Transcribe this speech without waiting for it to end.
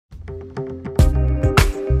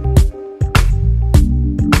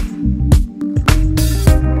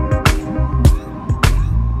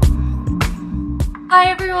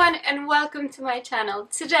everyone and welcome to my channel.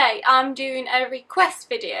 Today I'm doing a request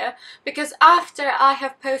video because after I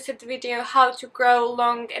have posted the video how to grow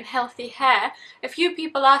long and healthy hair, a few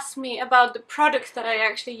people asked me about the products that I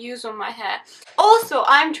actually use on my hair. Also,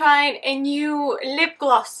 I'm trying a new lip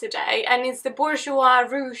gloss today and it's the Bourjois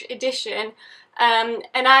Rouge edition.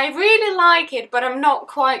 And I really like it, but I'm not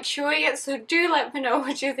quite sure yet, so do let me know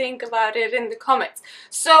what you think about it in the comments.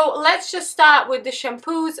 So let's just start with the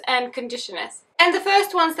shampoos and conditioners. And the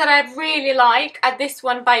first ones that I really like are this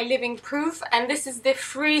one by Living Proof, and this is the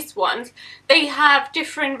Freeze ones. They have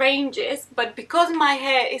different ranges, but because my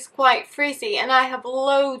hair is quite frizzy and I have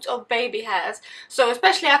loads of baby hairs, so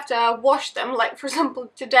especially after I wash them, like for example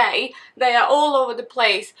today, they are all over the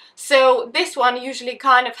place. So this one usually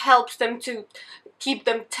kind of helps them to keep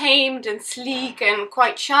them tamed and sleek and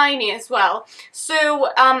quite shiny as well.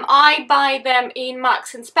 So I buy them in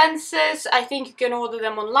Marks and Spencer's. I think you can order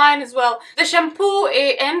them online as well. The shampoo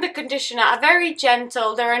and the conditioner are very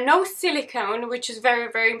gentle. There are no silicone, which is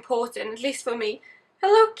very important, at least for me.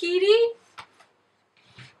 Hello, Kitty.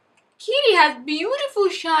 Kitty has beautiful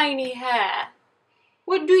shiny hair.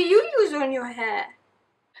 What do you use on your hair?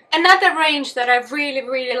 Another range that I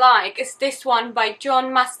really like is this one by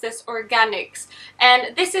John Masters Organics,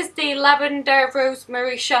 and this is the Lavender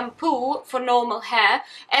Rosemary Shampoo for normal hair,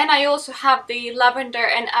 and I also have the Lavender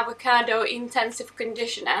and Avocado Intensive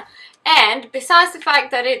Conditioner. And besides the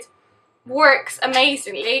fact that it works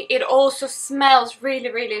amazingly, it also smells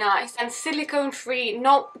really nice and silicone free,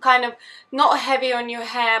 not heavy on your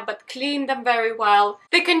hair, but clean them very well.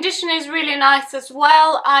 The conditioner is really nice as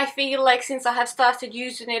well. I feel like since I have started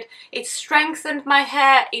using it, it strengthened my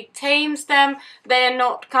hair, it tames them, they're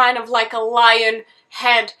not kind of like a lion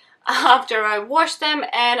head after I wash them,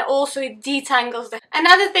 and also it detangles them.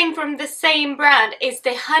 Another thing from the same brand is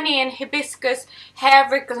the Honey and Hibiscus Hair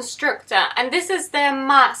Reconstructor, and this is their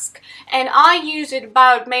mask, and I use it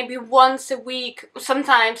about maybe once a week,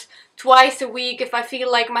 sometimes twice a week if I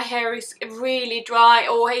feel like my hair is really dry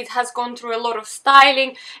or it has gone through a lot of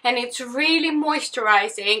styling, and it's really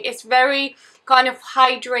moisturizing. It's very kind of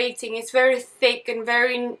hydrating, it's very thick and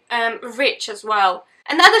very rich as well.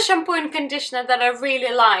 Another shampoo and conditioner that I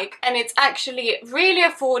really like, and it's actually really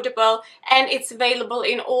affordable and it's available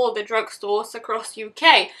in all the drugstores across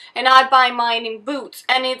UK, and I buy mine in Boots,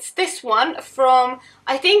 and it's this one from,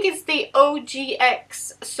 I think it's the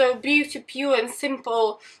OGX, so Beauty Pure and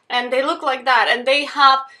Simple, and they look like that, and they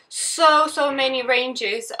have so many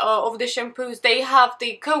ranges of the shampoos. They have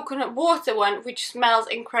the coconut water one, which smells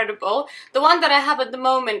incredible. The one that I have at the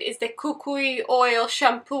moment is the Kukui oil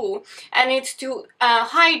shampoo, and it's to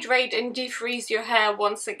hydrate and defreeze your hair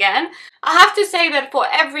once again. I have to say that for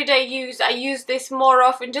everyday use I use this more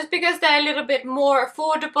often just because they're a little bit more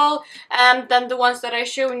affordable than the ones that I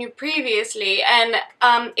shown you previously, and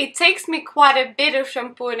it takes me quite a bit of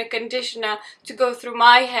shampoo and a conditioner to go through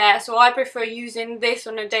my hair, so I prefer using this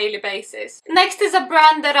on a daily basis. Next is a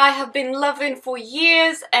brand that I have been loving for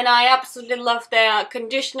years, and I absolutely love their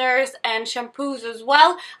conditioners and shampoos as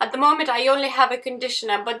well. At the moment I only have a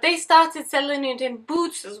conditioner, but they started selling it in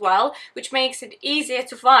Boots as well, which makes it easier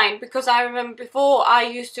to find, because I remember before I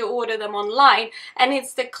used to order them online, and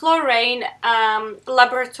it's the Chlorane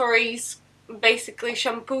Laboratories basically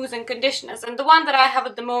shampoos and conditioners, and the one that I have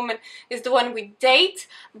at the moment is the one with date,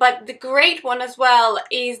 but the great one as well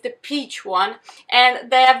is the peach one,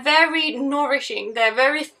 and they're very nourishing, they're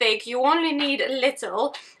very thick, you only need a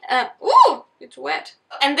little. Ooh, it's wet.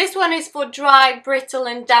 And this one is for dry, brittle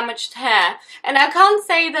and damaged hair, and I can't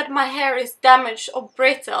say that my hair is damaged or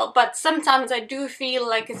brittle, but sometimes I do feel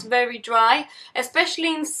like it's very dry,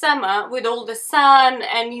 especially in summer with all the sun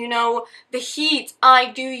and you know the heat.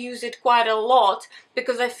 I do use it quite a lot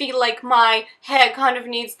because I feel like my hair kind of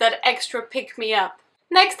needs that extra pick-me-up.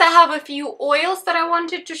 Next I have a few oils that I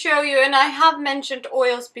wanted to show you, and I have mentioned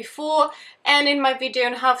oils before and in my video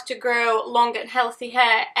on how to grow long and healthy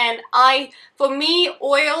hair, and for me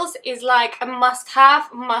oils is like a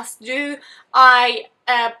must-have, must-do. I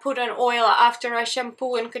put an oil after I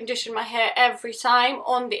shampoo and condition my hair every time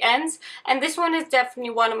on the ends, and this one is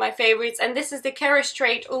definitely one of my favorites, and this is the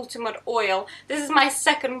Kerastrate Ultimate Oil. This is my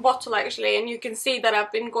second bottle actually, and you can see that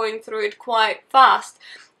I've been going through it quite fast.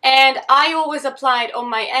 And I always apply it on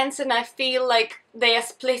my ends, and I feel like they are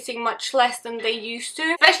splitting much less than they used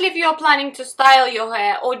to. Especially if you're planning to style your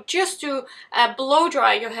hair or just to blow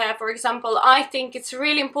dry your hair, for example, I think it's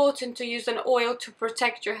really important to use an oil to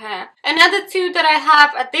protect your hair. Another two that I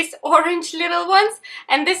have are these orange little ones,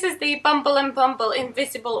 and this is the Bumble and Bumble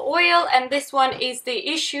Invisible Oil, and this one is the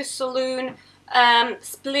Issue Saloon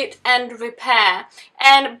split and repair,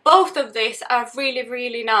 and both of these are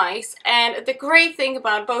really nice. And the great thing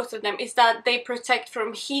about both of them is that they protect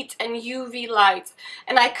from heat and UV light,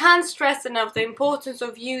 and I can't stress enough the importance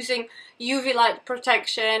of using UV light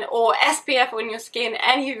protection or SPF on your skin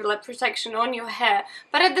and UV light protection on your hair.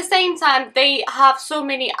 But at the same time, they have so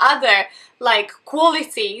many other like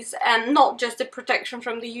qualities, and not just the protection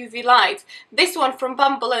from the UV light. This one from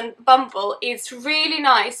Bumble and Bumble is really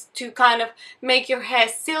nice to kind of make your hair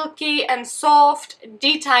silky and soft,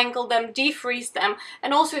 detangle them, defreeze them,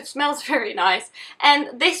 and also it smells very nice.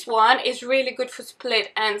 And this one is really good for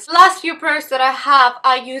split ends. Last few products that I have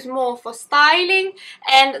I use more for styling,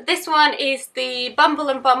 and this one is the Bumble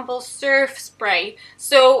and Bumble Surf Spray.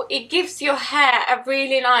 So it gives your hair a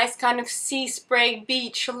really nice kind of sea spray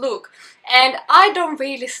beach look. And I don't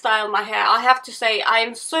really style my hair, I have to say. I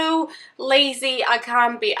am so lazy, I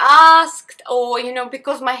can't be asked, or you know,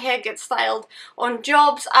 because my hair gets styled on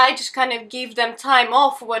jobs, I just kind of give them time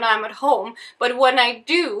off when I'm at home. But when I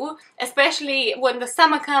do, especially when the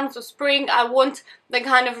summer comes or spring, I want the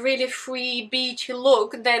kind of really free beachy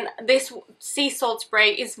look, then this sea salt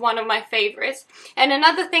spray is one of my favorites. And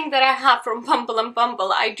another thing that I have from Bumble and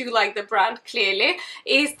Bumble, I do like the brand clearly,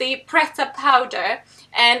 is the Preta powder.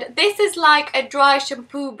 And this is like a dry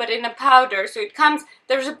shampoo but in a powder. So it comes,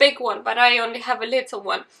 there's a big one but I only have a little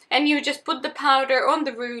one, and you just put the powder on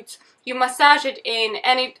the roots, you massage it in,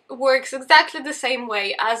 and it works exactly the same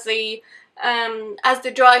way as the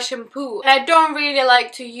dry shampoo. And I don't really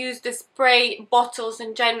like to use the spray bottles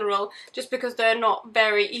in general, just because they're not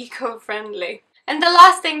very eco-friendly. And the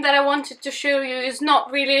last thing that I wanted to show you is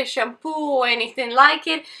not really a shampoo or anything like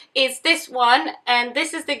it. It's this one, and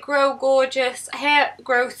this is the Grow Gorgeous Hair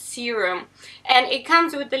Growth Serum. And it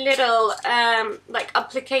comes with a little like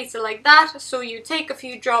applicator like that. So you take a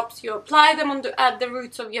few drops, you apply them at the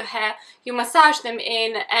roots of your hair, you massage them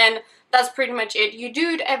in, and that's pretty much it. You do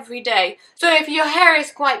it every day. So if your hair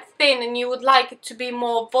is quite thin and you would like it to be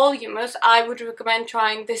more voluminous, I would recommend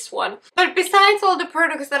trying this one. But besides all the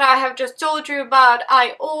products that I have just told you about,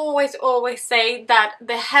 I always say that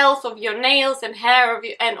the health of your nails and hair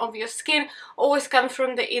and of your skin always comes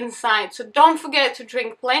from the inside. So don't forget to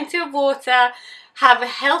drink plenty of water, have a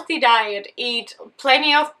healthy diet, eat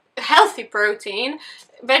plenty of healthy protein,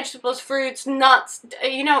 vegetables, fruits, nuts.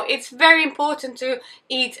 You know, it's very important to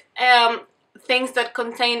eat things that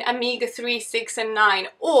contain omega-3, 6 and 9,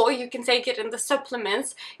 or you can take it in the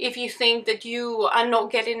supplements if you think that you are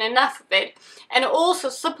not getting enough of it. And also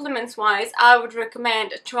supplements wise, I would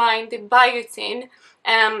recommend trying the biotin,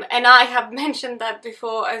 and I have mentioned that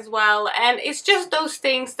before as well, and it's just those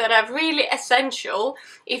things that are really essential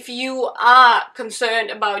if you are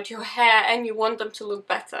concerned about your hair and you want them to look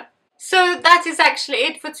better. So that is actually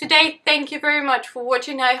it for today. Thank you very much for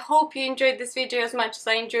watching. I hope you enjoyed this video as much as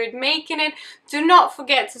I enjoyed making it. Do not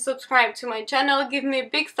forget to subscribe to my channel, give me a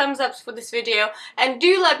big thumbs up for this video, and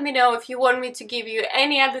do let me know if you want me to give you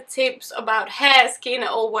any other tips about hair, skin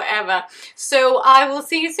or whatever. So I will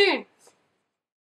see you soon.